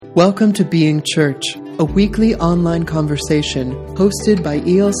Welcome to Being Church, a weekly online conversation hosted by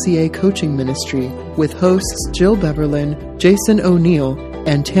ELCA Coaching Ministry with hosts Jill Beverlin, Jason O'Neill,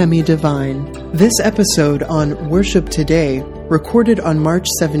 and Tammy Devine. This episode on Worship Today, recorded on March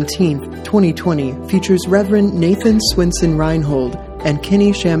 17th, 2020, features Reverend Nathan Swenson-Reinhold and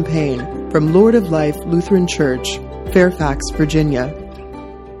Kenny Champagne from Lord of Life Lutheran Church, Fairfax, Virginia.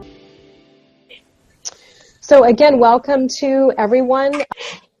 So again, welcome to everyone.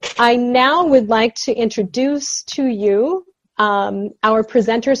 I now would like to introduce to you our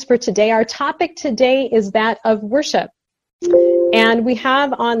presenters for today. Our topic today is that of worship. And we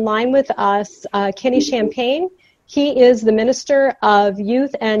have online with us Kenny Champagne. He is the Minister of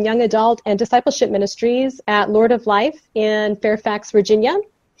Youth and Young Adult and Discipleship Ministries at Lord of Life in Fairfax, Virginia.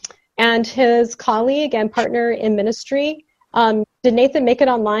 And his colleague and partner in ministry. Did Nathan make it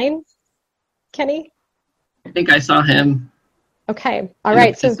online, Kenny? I think I saw him. Okay. All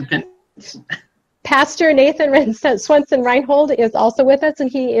right. So Pastor Nathan Swenson-Reinhold is also with us, and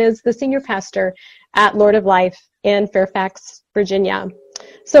he is the senior pastor at Lord of Life in Fairfax, Virginia.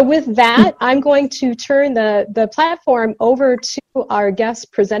 So with that, I'm going to turn the platform over to our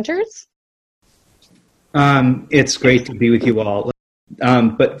guest presenters. It's great to be with you all.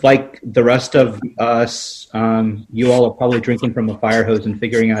 But like the rest of us, you all are probably drinking from a fire hose and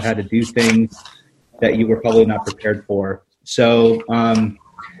figuring out how to do things that you were probably not prepared for. So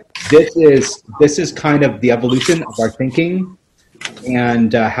this is kind of the evolution of our thinking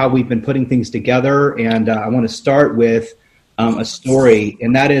and how we've been putting things together. And I want to start with a story,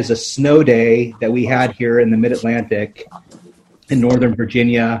 and that is a snow day that we had here in the Mid-Atlantic in Northern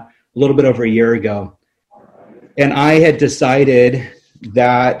Virginia a little bit over a year ago. And we had decided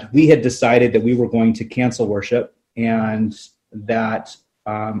that we were going to cancel worship and that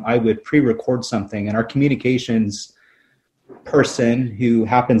I would pre-record something. And our communications person, who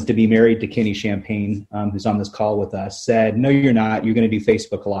happens to be married to Kenny Champagne, who's on this call with us, said, "No, you're not. You're going to do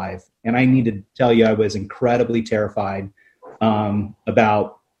Facebook Live." And I need to tell you, I was incredibly terrified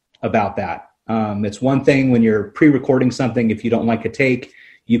about that. It's one thing when you're pre-recording something. If you don't like a take,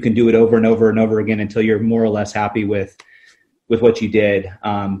 you can do it over and over and over again until you're more or less happy with what you did.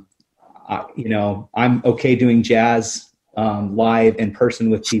 I'm okay doing jazz live in person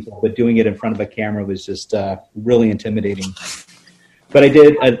with people, but doing it in front of a camera was just really intimidating. But I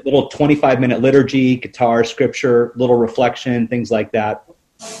did a little 25-minute liturgy, guitar, scripture, little reflection, things like that.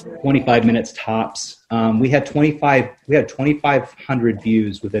 25 minutes tops. We had 2,500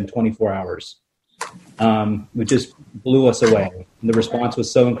 views within 24 hours. It just blew us away. And the response was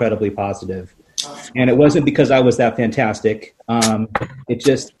so incredibly positive. And it wasn't because I was that fantastic.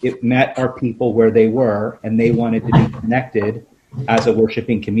 It met our people where they were, and they wanted to be connected as a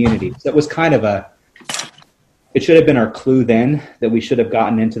worshiping community. So it was kind of it should have been our clue then that we should have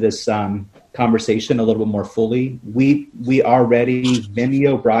gotten into this conversation a little bit more fully. We already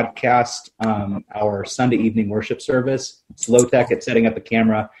video broadcast our Sunday evening worship service. It's low tech at setting up a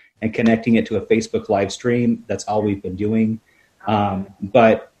camera and connecting it to a Facebook live stream. That's all we've been doing.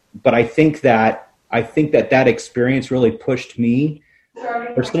 But I think that experience really pushed me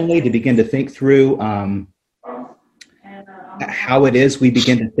personally to begin to think through how it is we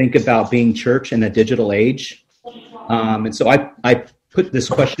begin to think about being church in a digital age. And so I put this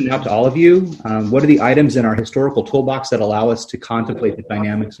question out to all of you. What are the items in our historical toolbox that allow us to contemplate the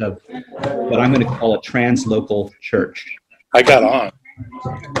dynamics of what I'm going to call a translocal church? I got on.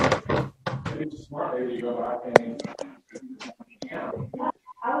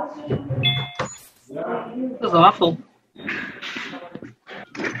 That was awful.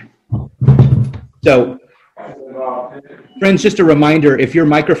 So, friends, just a reminder, if your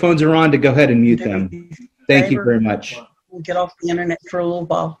microphones are on, to go ahead and mute them. Thank you very much. We'll get off the internet for a little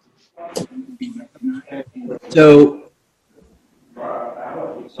while. So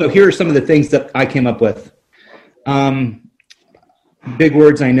here are some of the things that I came up with. Big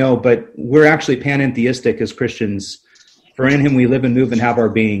words, I know, but we're actually panentheistic as Christians. For in him we live and move and have our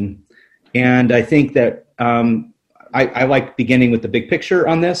being. And I think that I like beginning with the big picture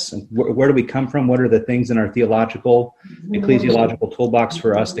on this. Where do we come from? What are the things in our theological, ecclesiological toolbox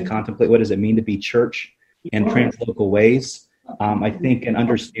for us to contemplate? What does it mean to be church in translocal ways? I think an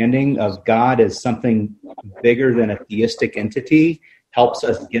understanding of God as something bigger than a theistic entity helps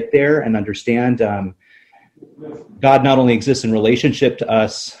us get there and understand God not only exists in relationship to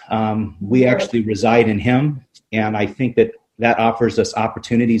us, we actually reside in him. And I think that offers us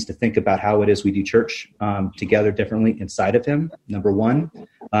opportunities to think about how it is we do church together differently inside of him. Number one,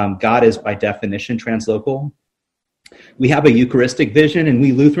 God is by definition translocal. We have a Eucharistic vision, and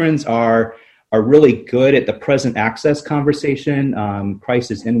we Lutherans are are really good at the present access conversation.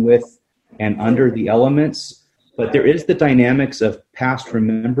 Christ is in, with, and under the elements. But there is the dynamics of past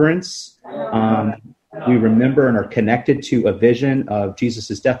remembrance. We remember and are connected to a vision of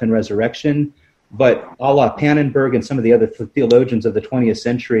Jesus' death and resurrection. But a la Pannenberg and some of the other theologians of the 20th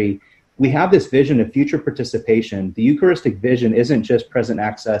century, we have this vision of future participation. The Eucharistic vision isn't just present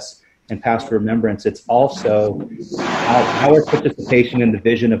access and past remembrance. It's also our participation in the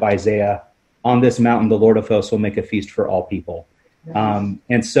vision of Isaiah. On this mountain, the Lord of hosts will make a feast for all people.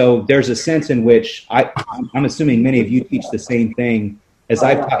 And so there's a sense in which I'm assuming many of you teach the same thing. As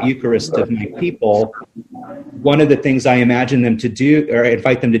I've taught Eucharist to my people, one of the things I imagine them to do, or I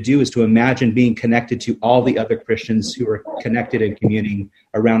invite them to do, is to imagine being connected to all the other Christians who are connected and communing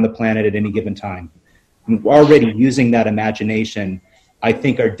around the planet at any given time. And we're already using that imagination. I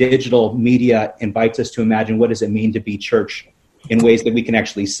think our digital media invites us to imagine what does it mean to be church in ways that we can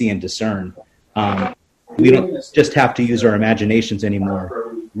actually see and discern. We don't just have to use our imaginations anymore.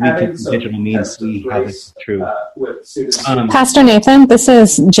 We can, digital means, see how this is true. Pastor Nathan, this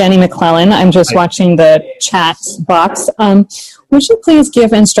is Jenny McClellan. I'm just watching the chat box. Would you please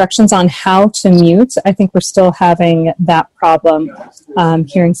give instructions on how to mute? I think we're still having that problem,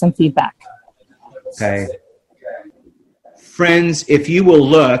 hearing some feedback. Okay. Friends, if you will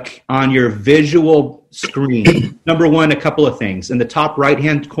look on your visual screen, number one, a couple of things. In the top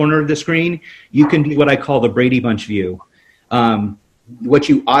right-hand corner of the screen, you can do what I call the Brady Bunch view. What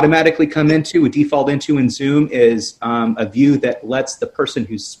you automatically come into, default into in Zoom, is a view that lets the person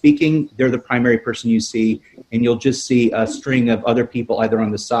who's speaking, they're the primary person you see, and you'll just see a string of other people either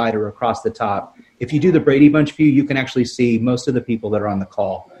on the side or across the top. If you do the Brady Bunch view, you can actually see most of the people that are on the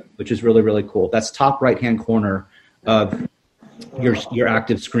call, which is really, really cool. That's top right-hand corner of your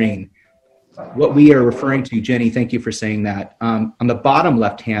active screen. What we are referring to, Jenny, thank you for saying that. On the bottom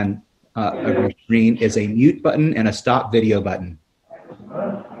left-hand of your screen is a mute button and a stop video button.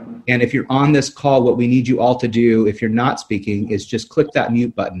 And if you're on this call, what we need you all to do, if you're not speaking, is just click that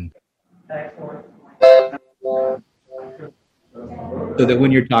mute button. So that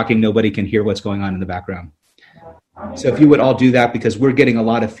when you're talking, nobody can hear what's going on in the background. So if you would all do that, because we're getting a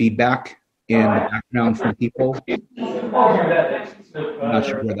lot of feedback in the background from people. I'm not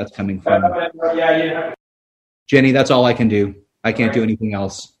sure where that's coming from. Jenny, that's all I can do. I can't do anything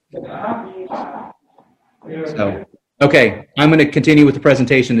else. So, okay, I'm going to continue with the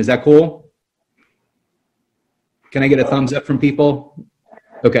presentation. Is that cool? Can I get a thumbs up from people?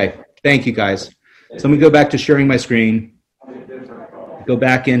 Okay, thank you guys. So let me go back to sharing my screen. Go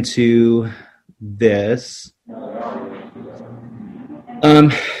back into this.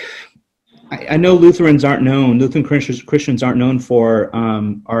 I know Lutheran Christians aren't known for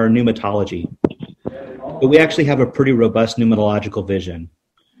our pneumatology, but we actually have a pretty robust pneumatological vision.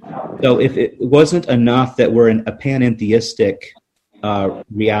 So if it wasn't enough that we're in a panentheistic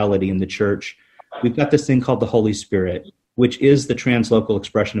reality in the church, we've got this thing called the Holy Spirit, which is the translocal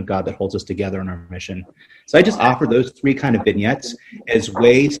expression of God that holds us together in our mission. So I just offer those three kind of vignettes as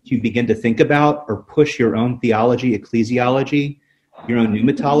ways to begin to think about or push your own theology, ecclesiology, your own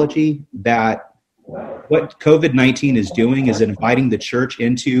pneumatology, that what COVID-19 is doing is inviting the church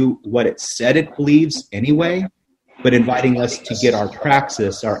into what it said it believes anyway, but inviting us to get our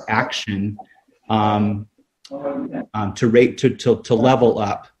praxis, our action, to level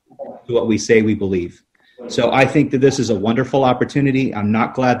up to what we say we believe. So I think that this is a wonderful opportunity. I'm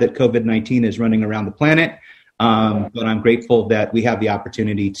not glad that COVID-19 is running around the planet, but I'm grateful that we have the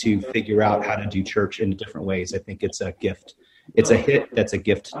opportunity to figure out how to do church in different ways. I think it's a gift. It's a hit that's a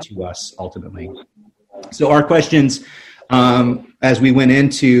gift to us, ultimately. So our questions, as we went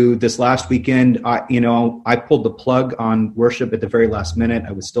into this last weekend, I pulled the plug on worship at the very last minute.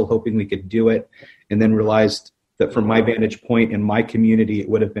 I was still hoping we could do it, and then realized that from my vantage point in my community, it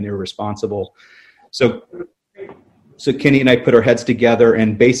would have been irresponsible. So Kenny and I put our heads together,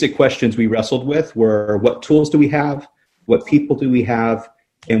 and basic questions we wrestled with were, what tools do we have? What people do we have?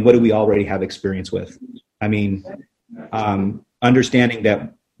 And what do we already have experience with? I mean, understanding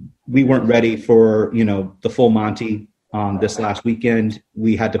that we weren't ready for, the full Monty this last weekend,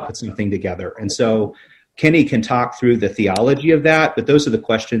 we had to put something together. And so Kenny can talk through the theology of that, but those are the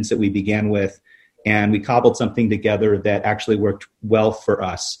questions that we began with, and we cobbled something together that actually worked well for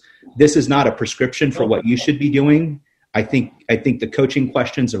us. This is not a prescription for what you should be doing. I think the coaching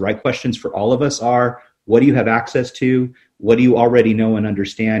questions, the right questions for all of us are, what do you have access to? What do you already know and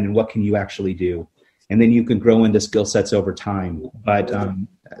understand? And what can you actually do? And then you can grow into skill sets over time. But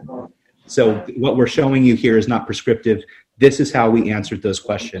so what we're showing you here is not prescriptive. This is how we answered those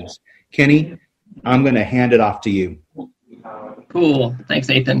questions. Kenny, I'm going to hand it off to you. Cool. Thanks,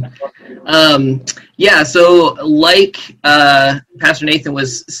 Nathan. Yeah, so like Pastor Nathan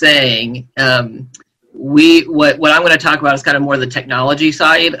was saying, what I'm going to talk about is kind of more the technology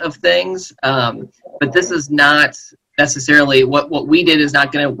side of things, but this is not necessarily what we did is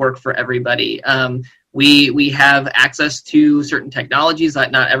not going to work for everybody. We have access to certain technologies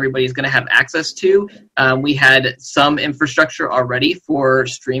that not everybody's going to have access to. We had some infrastructure already for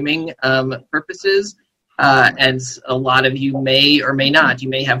streaming purposes. And a lot of you may or may not. You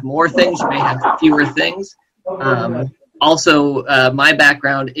may have more things, you may have fewer things. Also, my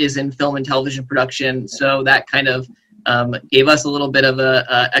background is in film and television production, so that kind of gave us a little bit of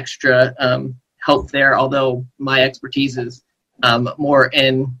a extra help there, although my expertise is more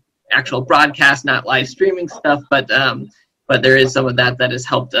in actual broadcast, not live streaming stuff, but there is some of that has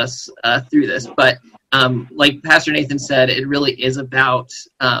helped us through this. But like Pastor Nathan said, it really is about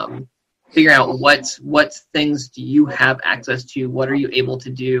figuring out what things do you have access to, what are you able to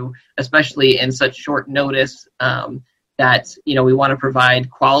do, especially in such short notice, that we want to provide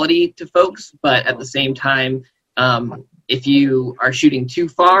quality to folks, but at the same time, if you are shooting too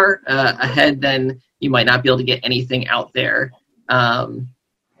far ahead, then you might not be able to get anything out there.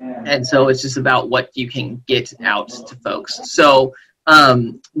 And so it's just about what you can get out to folks. So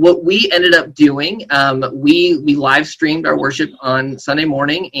what we ended up doing, we live streamed our worship on Sunday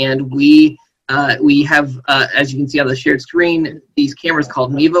morning, and we have, as you can see on the shared screen, these cameras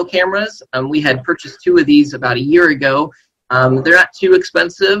called Mevo cameras. We had purchased 2 of these about a year ago. They're not too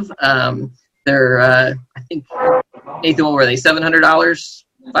expensive. They're, I think, Nathan, what were they, $700,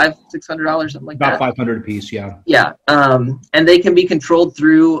 $600, something like that? About $500 a piece, yeah. Yeah, and they can be controlled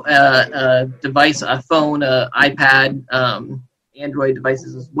through a device, a phone, an iPad, Android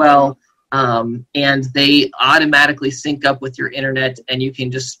devices as well, and they automatically sync up with your internet, and you can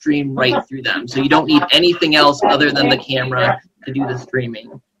just stream right through them. So you don't need anything else other than the camera to do the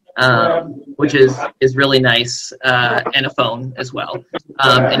streaming, which is really nice, and a phone as well.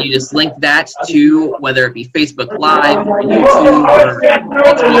 And you just link that to whether it be Facebook Live or YouTube or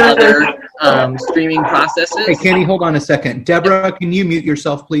any other streaming processes. Hey, Kenny, hold on a second. Deborah, can you mute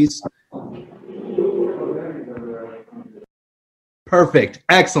yourself, please? Perfect.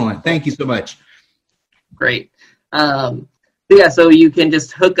 Excellent. Thank you so much. Great. So you can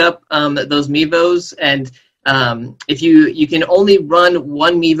just hook up those Mevos, and if you can only run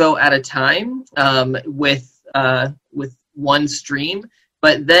one Mevo at a time with one stream.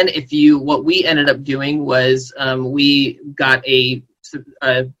 But then what we ended up doing was we got a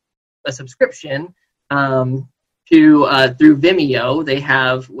subscription through Vimeo. They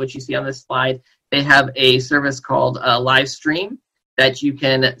have, what you see on this slide, they have a service called Live Stream, that you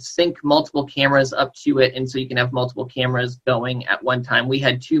can sync multiple cameras up to it, and so you can have multiple cameras going at one time. We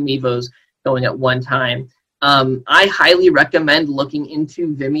had 2 Mevos going at one time. I highly recommend looking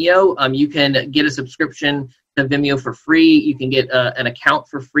into Vimeo. You can get a subscription to Vimeo for free. You can get an account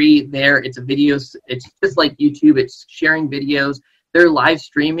for free there. It's just like YouTube. It's sharing videos. Their live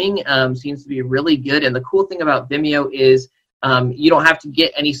streaming seems to be really good, and the cool thing about Vimeo is you don't have to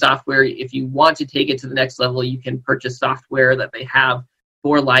get any software. If you want to take it to the next level, you can purchase software that they have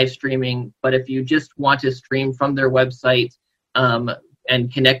for live streaming. But if you just want to stream from their website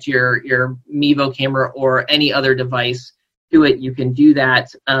and connect your Mevo camera or any other device to it, you can do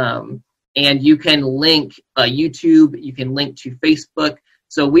that. And you can link YouTube, you can link to Facebook.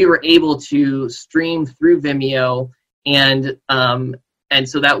 So we were able to stream through Vimeo, and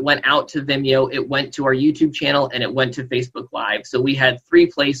so that went out to Vimeo, it went to our YouTube channel, and it went to Facebook Live. So we had 3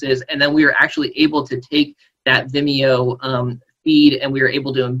 places, and then we were actually able to take that Vimeo feed, and we were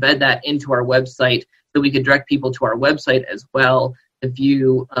able to embed that into our website, so we could direct people to our website as well to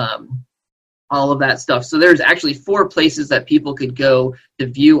view all of that stuff. So there's actually 4 places that people could go to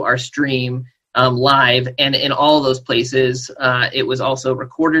view our stream live, and in all those places, it was also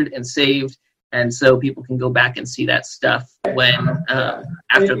recorded and saved. And so people can go back and see that stuff when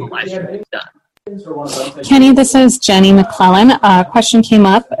after the live stream is done. Kenny, this is Jenny McClellan. A question came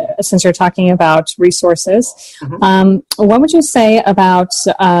up since you're talking about resources. Mm-hmm. What would you say about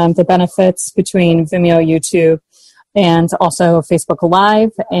the benefits between Vimeo, YouTube, and also Facebook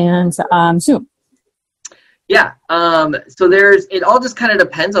Live and Zoom? Yeah, so it all just kind of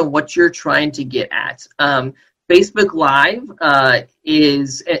depends on what you're trying to get at. Facebook Live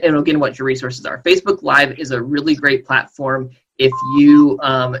is, and again, what your resources are. Facebook Live is a really great platform if you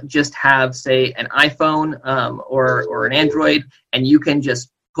just have, say, an iPhone or an Android, and you can just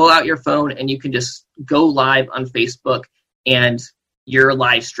pull out your phone and you can just go live on Facebook and you're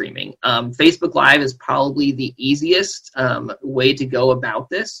live streaming. Facebook Live is probably the easiest way to go about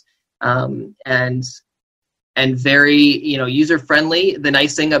this. And very, user friendly. The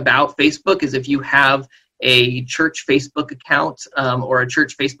nice thing about Facebook is if you have a church Facebook account or a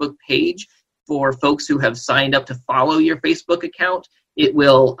church Facebook page, for folks who have signed up to follow your Facebook account, it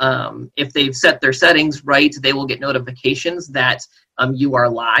will, if they've set their settings right, they will get notifications that you are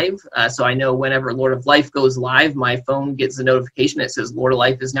live. So I know whenever Lord of Life goes live, my phone gets a notification that says Lord of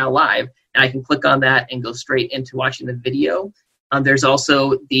Life is now live, and I can click on that and go straight into watching the video. There's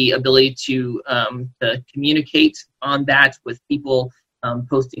also the ability to communicate on that with people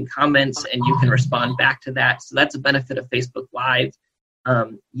posting comments, and you can respond back to that. So that's a benefit of Facebook Live.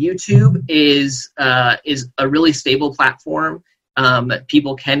 YouTube is a really stable platform.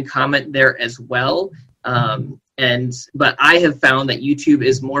 People can comment there as well. But I have found that YouTube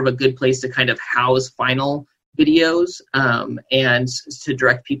is more of a good place to kind of house final videos and to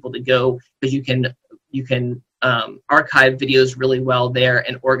direct people to go, because you can archive videos really well there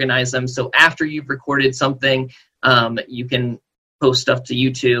and organize them. So after you've recorded something, you can post stuff to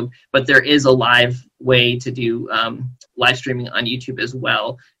YouTube, but there is a live way to do live streaming on YouTube as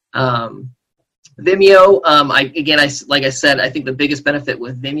well. Vimeo, like I said, I think the biggest benefit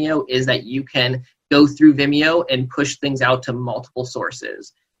with Vimeo is that you can go through Vimeo and push things out to multiple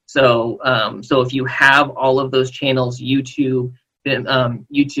sources. So if you have all of those channels, YouTube,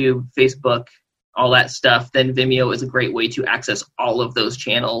 Facebook, all that stuff, then Vimeo is a great way to access all of those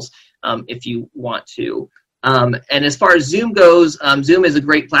channels if you want to. And as far as Zoom goes, Zoom is a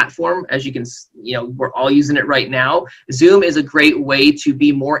great platform. As you can, we're all using it right now. Zoom is a great way to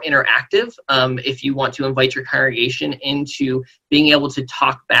be more interactive. If you want to invite your congregation into being able to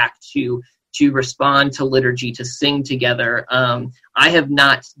talk back, to respond to liturgy, to sing together. I have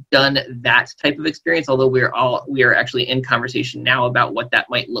not done that type of experience, although we are actually in conversation now about what that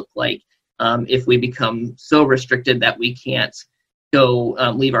might look like if we become so restricted that we can't go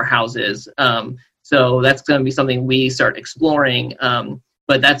leave our houses. So that's going to be something we start exploring.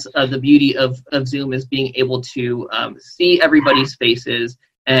 But that's the beauty of Zoom, is being able to see everybody's faces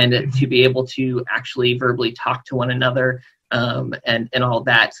and to be able to actually verbally talk to one another and all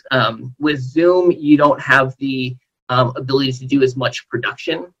that. With Zoom, you don't have the ability to do as much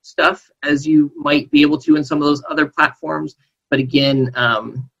production stuff as you might be able to in some of those other platforms. But again,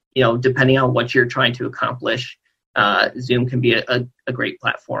 depending on what you're trying to accomplish, Zoom can be a great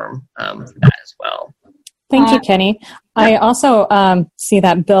platform for that as well. Thank you, Kenny. I also see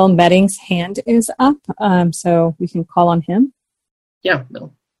that Bill Medding's hand is up, so we can call on him. Yeah,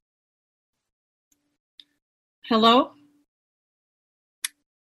 Bill. Hello?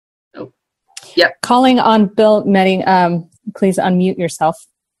 Oh, yeah. Calling on Bill Medding. Please unmute yourself.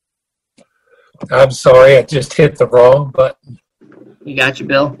 I'm sorry, I just hit the wrong button. You got you,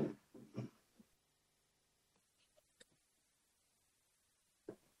 Bill.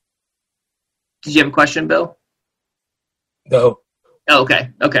 Did you have a question, Bill? No. Oh,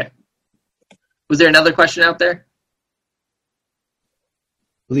 okay. Was there another question out there?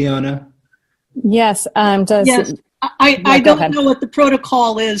 Leona? Yes. Yes. I don't know what the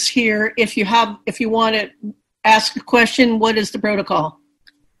protocol is here. If you want to ask a question, what is the protocol?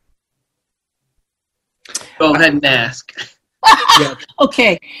 Go ahead and ask.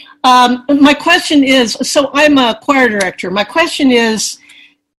 Okay. My question is, so I'm a choir director. My question is,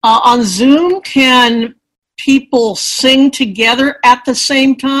 on Zoom, can people sing together at the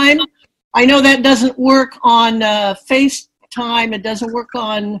same time? I know that doesn't work on FaceTime. It doesn't work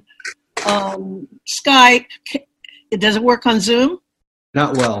on Skype. It doesn't work on Zoom?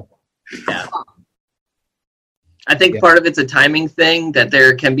 Not well. Yeah. I think part of it's a timing thing, that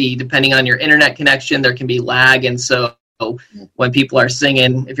there can be, depending on your internet connection, there can be lag. And so when people are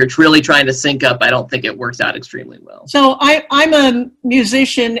singing, if you're really trying to sync up, I don't think it works out extremely well. So I'm a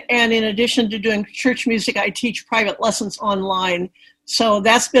musician, and in addition to doing church music, I teach private lessons online. So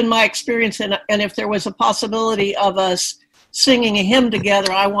that's been my experience. And if there was a possibility of us singing a hymn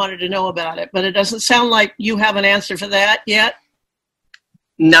together, I wanted to know about it. But it doesn't sound like you have an answer for that yet.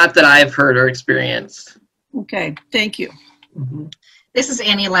 Not that I've heard or experienced. Okay, thank you. Mm-hmm. This is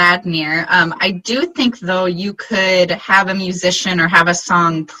Annie Ladnier. I do think, though, you could have a musician or have a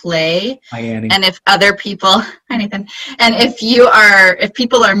song play. Hi, Annie. And if other people, hi, Nathan. And if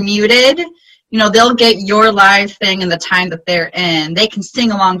people are muted, they'll get your live thing in the time that they're in. They can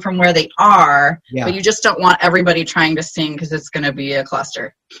sing along from where they are, but you just don't want everybody trying to sing, because it's going to be a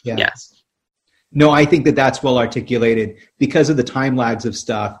cluster. Yeah. Yes. No, I think that's well articulated. Because of the time lags of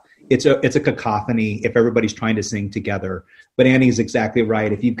stuff, it's a cacophony if everybody's trying to sing together. But Annie's exactly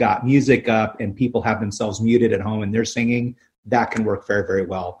right. If you've got music up and people have themselves muted at home and they're singing, that can work very, very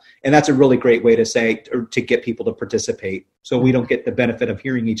well. And that's a really great way to say, or to get people to participate. So we don't get the benefit of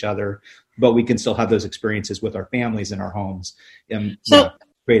hearing each other, but we can still have those experiences with our families in our homes.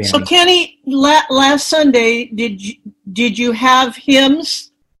 Great. So Kenny, last Sunday, did you have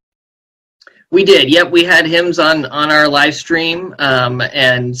hymns? We did. Yep, we had hymns on our live stream,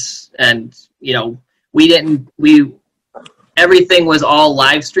 and everything was all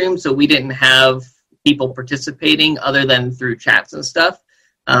live streamed, so we didn't have people participating other than through chats and stuff.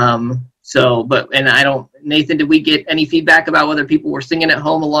 Nathan, did we get any feedback about whether people were singing at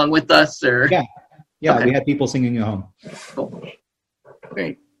home along with us, or? Yeah, okay. We had people singing at home. Cool.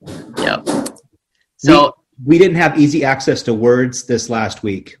 Great. Yeah. So we didn't have easy access to words this last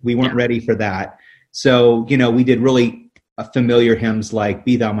week. We weren't ready for that. So, we did really familiar hymns like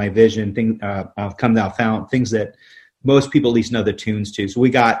Be Thou My Vision, Come Thou Fount, things that most people at least know the tunes to. So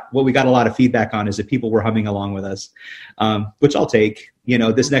what we got a lot of feedback on is that people were humming along with us, which I'll take.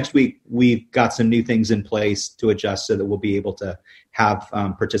 This next week, we've got some new things in place to adjust so that we'll be able to have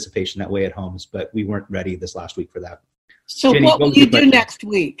participation that way at homes, but we weren't ready this last week for that. So Jenny, what will you do next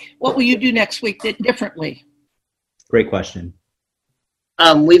week? What will you do next week differently? Great question.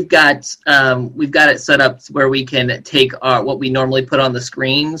 We've got it set up where we can take what we normally put on the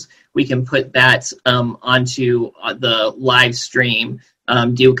screens. We can put that onto the live stream,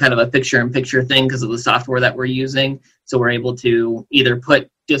 do kind of a picture-in-picture thing because of the software that we're using. So we're able to either put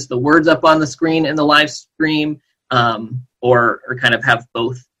just the words up on the screen in the live stream, or kind of have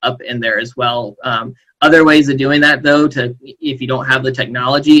both up in there as well. Other ways of doing that, though, if you don't have the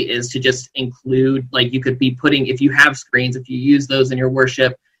technology, is to just include, like you could be putting, if you have screens, if you use those in your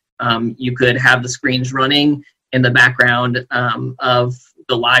worship, you could have the screens running in the background of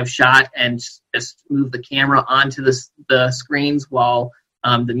the live shot and just move the camera onto the screens while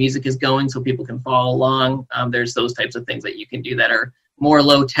the music is going so people can follow along. There's those types of things that you can do that are more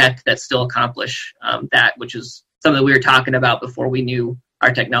low tech that still accomplish that, which is something we were talking about before we knew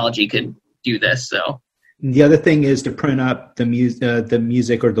our technology could do this. So. The other thing is to print up the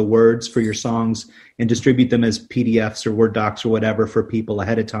music or the words for your songs and distribute them as PDFs or Word docs or whatever for people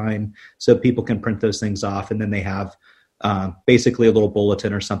ahead of time so people can print those things off, and then they have basically a little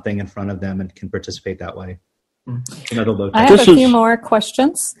bulletin or something in front of them and can participate that way. I have a few more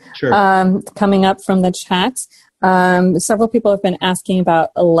questions coming up from the chat. Several people have been asking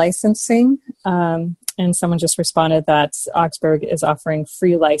about licensing, and someone just responded that Augsburg is offering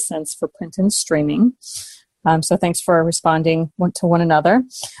free license for print and streaming. So thanks for responding to one another.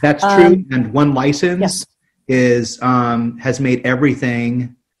 That's true. And One License has made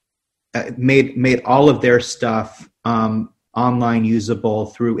everything, made all of their stuff online usable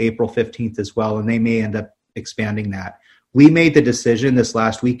through April 15th as well, and they may end up expanding that. We made the decision this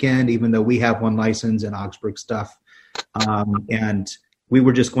last weekend, even though we have One License and Augsburg stuff, and we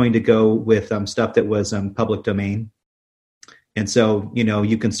were just going to go with stuff that was public domain. And so,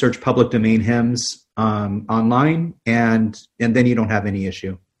 you can search public domain hymns online, and then you don't have any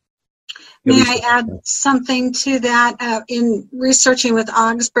issue. May I add something to that? In researching with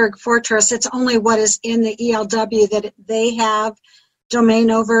Augsburg Fortress, it's only what is in the ELW that they have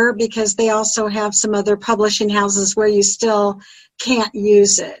domain over, because they also have some other publishing houses where you still can't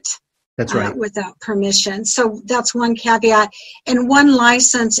use it. That's right. Without permission. So that's one caveat. And One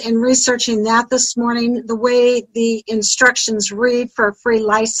License, in researching that this morning, the way the instructions read for a free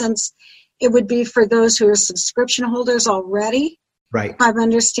license, it would be for those who are subscription holders already. Right. If I'm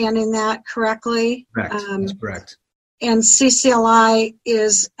understanding that correctly. Correct. That's correct. And CCLI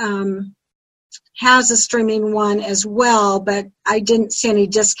has a streaming one as well, but I didn't see any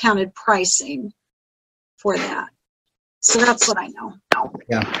discounted pricing for that. So that's what I know.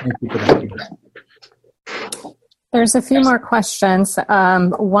 Yeah, thank you for that. There's a few more questions.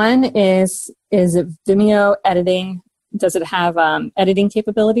 One is Vimeo editing, does it have editing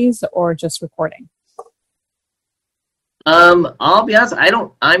capabilities or just recording? I'll be honest,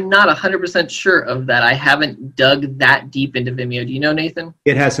 I'm not 100% sure of that. I haven't dug that deep into Vimeo. Do you know, Nathan?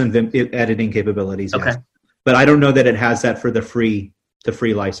 It has some editing capabilities, okay. Yes. But I don't know that it has that for the free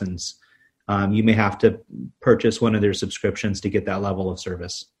license. You may have to purchase one of their subscriptions to get that level of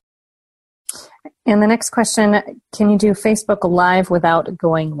service. And the next question, can you do Facebook Live without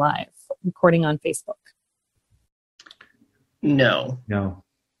going live, recording on Facebook? No.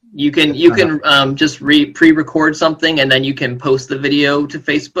 You can just pre-record something, and then you can post the video to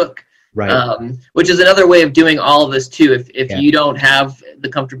Facebook. Right. Which is another way of doing all of this too. If you don't have the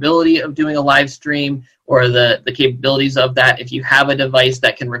comfortability of doing a live stream or the capabilities of that, if you have a device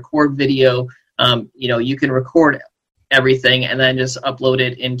that can record video, you can record everything and then just upload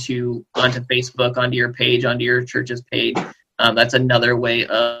it onto Facebook, onto your page, onto your church's page. That's another way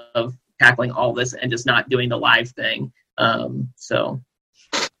of tackling all this and just not doing the live thing. So.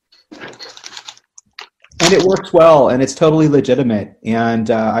 And it works well, and it's totally legitimate.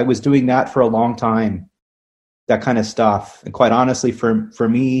 And I was doing that for a long time, that kind of stuff. And quite honestly, for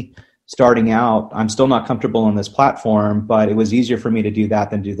me, starting out, I'm still not comfortable on this platform, but it was easier for me to do that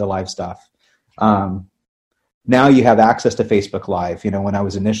than do the live stuff. Now you have access to Facebook Live. When I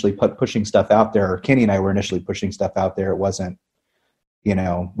was initially pushing stuff out there, Kenny and I were initially pushing stuff out there, it wasn't, we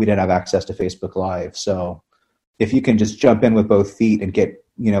didn't have access to Facebook Live. So if you can just jump in with both feet and get,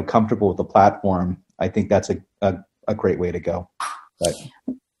 comfortable with the platform, I think that's a great way to go. But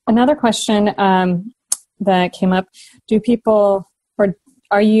another question that came up,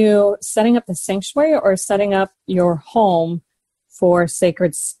 are you setting up the sanctuary or setting up your home for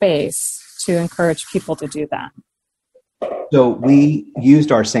sacred space to encourage people to do that? So we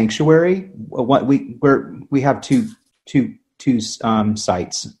used our sanctuary. We have two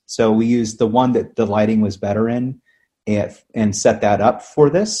sites. So we used the one that the lighting was better in and set that up for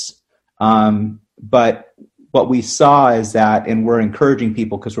this. But what we saw is that, and we're encouraging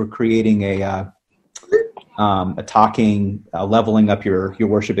people because we're creating a talking, leveling up your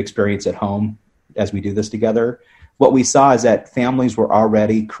worship experience at home as we do this together. What we saw is that families were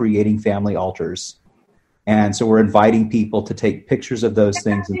already creating family altars. And so we're inviting people to take pictures of those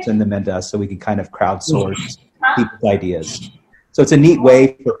things and send them into us so we can kind of crowdsource people's ideas. So it's a neat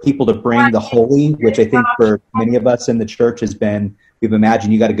way for people to bring the holy, which I think for many of us in the church has been, we've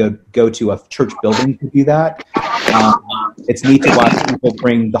imagined you got to go to a church building to do that. It's neat to watch people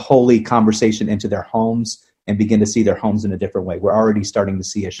bring the holy conversation into their homes and begin to see their homes in a different way. We're already starting to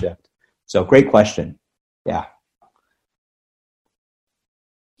see a shift. So great question. Yeah.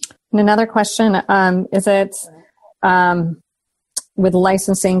 And another question, is it with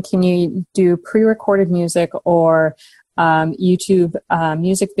licensing, can you do pre-recorded music or YouTube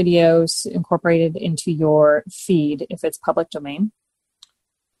music videos incorporated into your feed if it's public domain?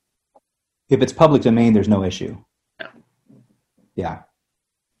 If it's public domain, there's no issue. Yeah.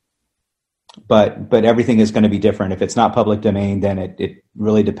 But everything is going to be different. If it's not public domain, then it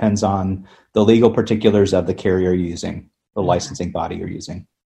really depends on the legal particulars of the carrier you're using, the licensing body you're using.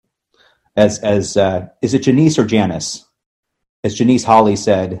 Is it Janice or Janice? As Janice Hawley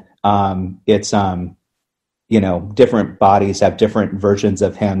said, it's different bodies have different versions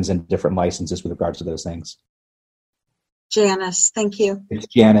of hymns and different licenses with regards to those things. Janice, thank you. It's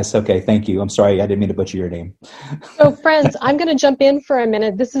Janice. Okay, thank you. I'm sorry, I didn't mean to butcher your name. So friends, I'm going to jump in for a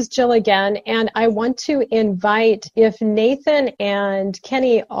minute. This is Jill again, and I want to invite, if Nathan and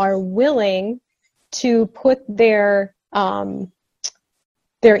Kenny are willing to put their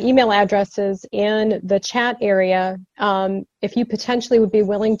email addresses in the chat area, if you potentially would be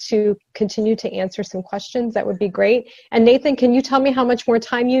willing to continue to answer some questions, that would be great. And Nathan, can you tell me how much more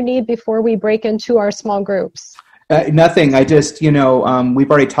time you need before we break into our small groups? Nothing. I just, we've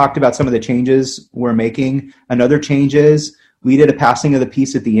already talked about some of the changes we're making. Another change is we did a passing of the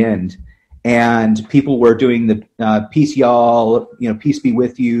peace at the end, and people were doing the peace y'all, peace be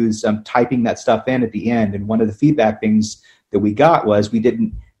with yous, typing that stuff in at the end. And one of the feedback things that we got was we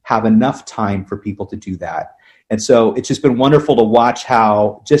didn't have enough time for people to do that. And so it's just been wonderful to watch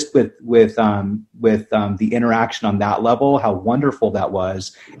how just with the interaction on that level, how wonderful that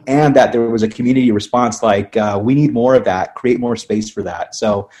was, and that there was a community response like, we need more of that, create more space for that.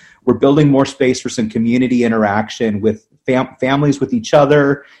 So we're building more space for some community interaction with families with each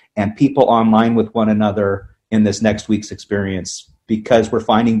other and people online with one another in this next week's experience, because we're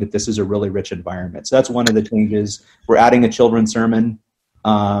finding that this is a really rich environment. So that's one of the changes. We're adding a children's sermon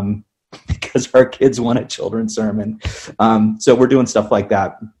because our kids want a children's sermon. So we're doing stuff like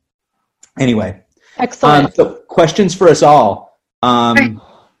that. Anyway. Excellent. So questions for us all.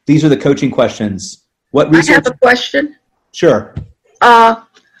 These are the coaching questions. What research? I have a question. Sure.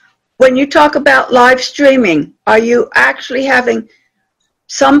 When you talk about live streaming, are you actually having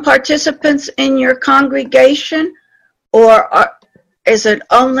some participants in your congregation, or is it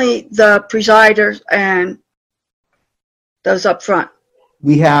only the presiders and those up front?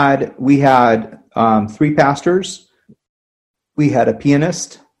 We had 3 pastors, we had a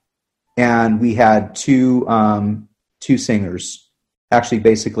pianist, and we had two singers. Actually,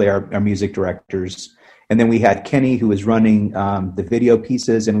 basically our music directors. And then we had Kenny, who was running the video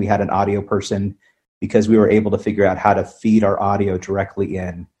pieces, and we had an audio person because we were able to figure out how to feed our audio directly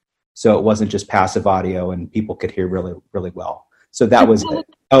in, so it wasn't just passive audio, and people could hear really, really well. So that was it.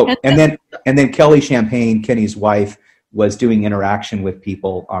 Oh, and then Kelly Champagne, Kenny's wife, was doing interaction with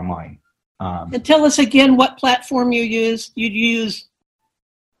people online. And tell us again what platform you use. You'd use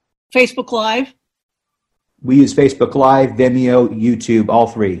Facebook Live? We use Facebook Live, Vimeo, YouTube, all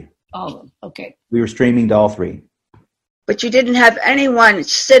three. All of them. Okay. We were streaming to all three. But you didn't have anyone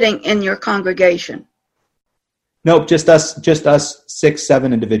sitting in your congregation? Nope, just us 6,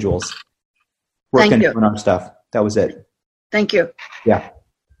 7 individuals working on our stuff. That was it. Thank you. Yeah.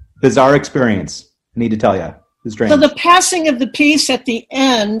 Bizarre experience, I need to tell you. It was strange. So the passing of the peace at the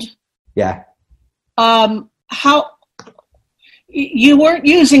end. Yeah. How you weren't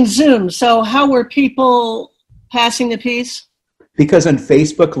using Zoom, so how were people passing the peace? Because on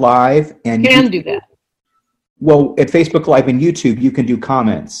Facebook Live and you can do that. Well, at Facebook Live and YouTube, you can do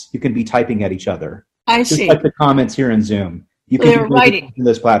comments. You can be typing at each other. I see. Just like the comments here in Zoom. You can They're writing in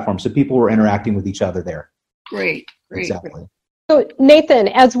those platforms, so people were interacting with each other there. Great. Exactly. So, Nathan,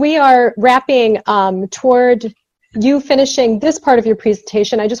 as we are wrapping toward you finishing this part of your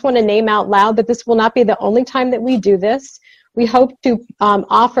presentation, I just want to name out loud that this will not be the only time that we do this. We hope to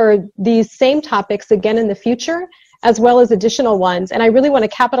offer these same topics again in the future, as well as additional ones. And I really want to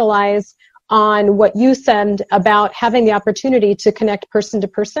capitalize on what you said about having the opportunity to connect person to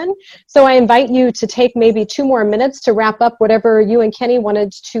person. So I invite you to take maybe 2 more minutes to wrap up whatever you and Kenny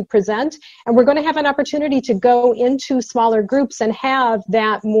wanted to present. And we're going to have an opportunity to go into smaller groups and have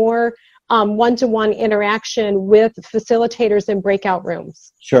that more one-to-one interaction with facilitators in breakout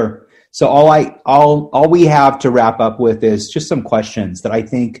rooms. Sure. So all we have to wrap up with is just some questions that I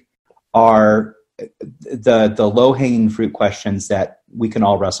think are the low-hanging fruit questions that we can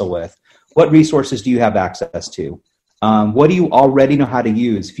all wrestle with. What resources do you have access to? What do you already know how to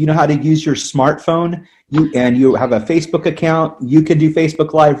use? If you know how to use your smartphone and you have a Facebook account, you can do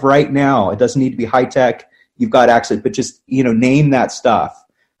Facebook Live right now. It doesn't need to be high tech. You've got access, but just name that stuff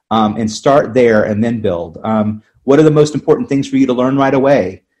and start there and then build. What are the most important things for you to learn right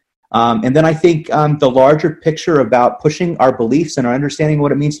away? And then I think the larger picture about pushing our beliefs and our understanding of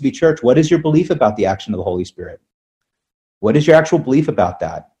what it means to be church. What is your belief about the action of the Holy Spirit? What is your actual belief about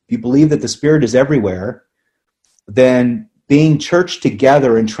that? If you believe that the Spirit is everywhere, then being church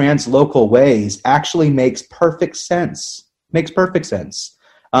together in translocal ways actually makes perfect sense.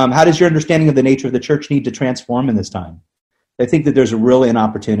 How does your understanding of the nature of the church need to transform in this time? I think that there's really an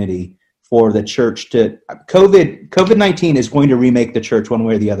opportunity for the church to... COVID-19 is going to remake the church one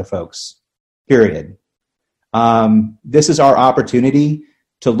way or the other, folks. Period. This is our opportunity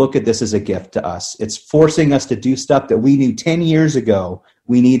to look at this as a gift to us. It's forcing us to do stuff that we knew 10 years ago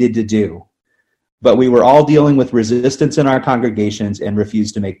we needed to do. But we were all dealing with resistance in our congregations and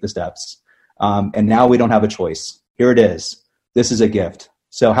refused to make the steps. And now we don't have a choice. Here it is. This is a gift.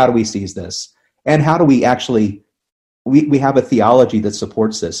 So how do we seize this? And how do we actually... We have a theology that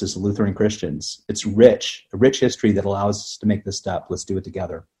supports this as Lutheran Christians. It's rich, a rich history that allows us to make this step. Let's do it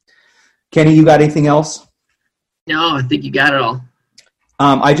together. Kenny, you got anything else? No, I think you got it all.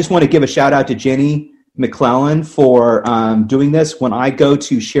 I just want to give a shout out to Jenny McClellan for doing this. When I go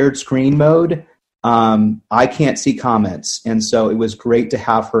to shared screen mode, I can't see comments. And so it was great to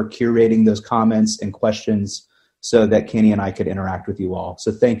have her curating those comments and questions so that Kenny and I could interact with you all.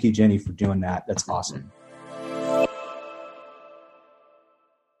 So thank you, Jenny, for doing that. That's awesome.